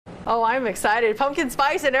Oh, I'm excited. Pumpkin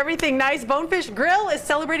spice and everything nice. Bonefish Grill is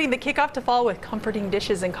celebrating the kickoff to fall with comforting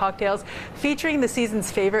dishes and cocktails featuring the season's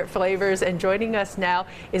favorite flavors. And joining us now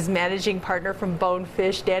is Managing Partner from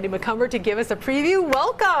Bonefish, Daniel McCumber, to give us a preview.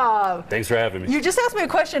 Welcome. Thanks for having me. You just asked me a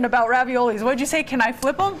question about raviolis. What did you say? Can I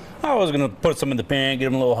flip them? I was going to put some in the pan, get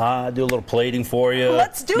them a little hot, do a little plating for you.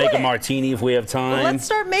 Let's do it. Make a martini if we have time. Let's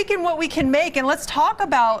start making what we can make, and let's talk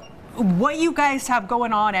about what you guys have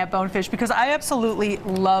going on at Bonefish, because I absolutely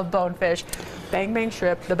love Bonefish. Bang Bang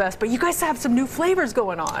Shrimp, the best. But you guys have some new flavors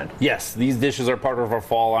going on. Yes, these dishes are part of our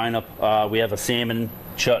fall lineup. We have a salmon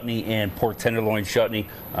chutney and pork tenderloin chutney,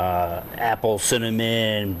 apple,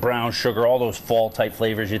 cinnamon, brown sugar, all those fall type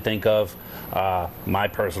flavors you think of. My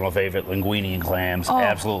personal favorite, linguine and clams,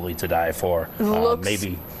 absolutely to die for.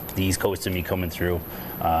 Maybe the East Coast of me coming through.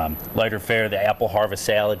 Lighter fare, the apple harvest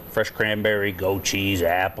salad, fresh cranberry, goat cheese,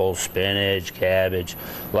 apples, spinach, cabbage,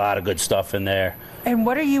 a lot of good stuff in there. And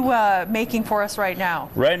what are you making for us right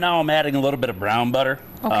now? Right now I'm adding a little bit of brown butter.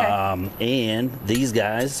 Okay. And these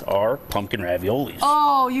guys are pumpkin raviolis.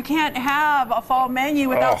 Oh, you can't have a fall menu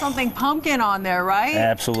without something pumpkin on there, right?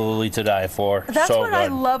 Absolutely to die for. That's so what good. I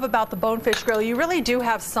love about the Bonefish Grill. You really do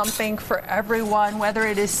have something for everyone, whether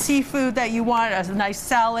it is seafood that you want, a nice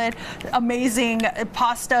salad, amazing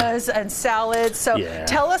pastas and salads. So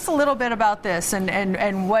tell us a little bit about this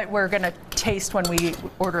and what we're going to taste when we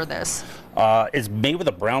order this. It's made with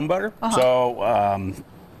a brown butter. So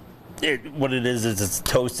what it is it's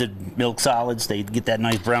toasted milk solids. They get that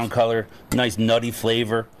nice brown color, nice nutty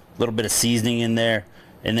flavor, a little bit of seasoning in there,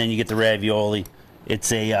 and then you get the ravioli.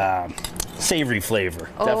 It's a savory flavor.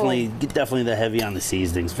 Definitely the heavy on the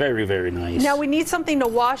seasonings. Very, very nice. Now we need something to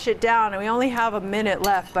wash it down, and we only have a minute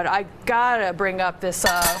left, but I gotta bring up this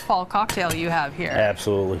fall cocktail you have here.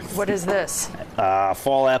 Absolutely. What is this?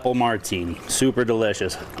 Fall apple martini. Super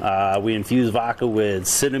delicious. We infuse vodka with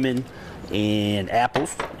cinnamon and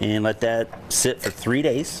apples and let that sit for 3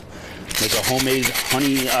 days. Make a homemade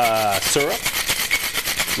honey syrup,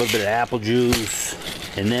 a little bit of apple juice,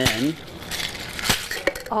 and then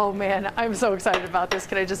oh man, I'm so excited about this.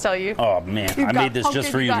 Can I just tell you? Oh man, I made this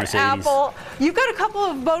just for you, Mercedes. Apple. You've got a couple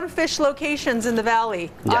of Bonefish locations in the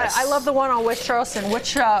valley. Yes. I love the one on West Charleston.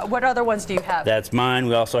 What other ones do you have? That's mine.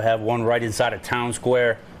 We also have one right inside of Town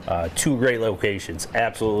Square. 2 great locations.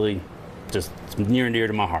 Absolutely just near and dear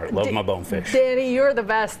to my heart. Love my Bonefish. Danny, you're the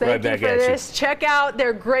best. Thank you for this. You. Check out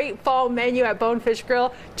their great fall menu at Bonefish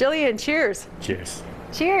Grill. Jillian, cheers. Cheers.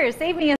 Cheers. Save me a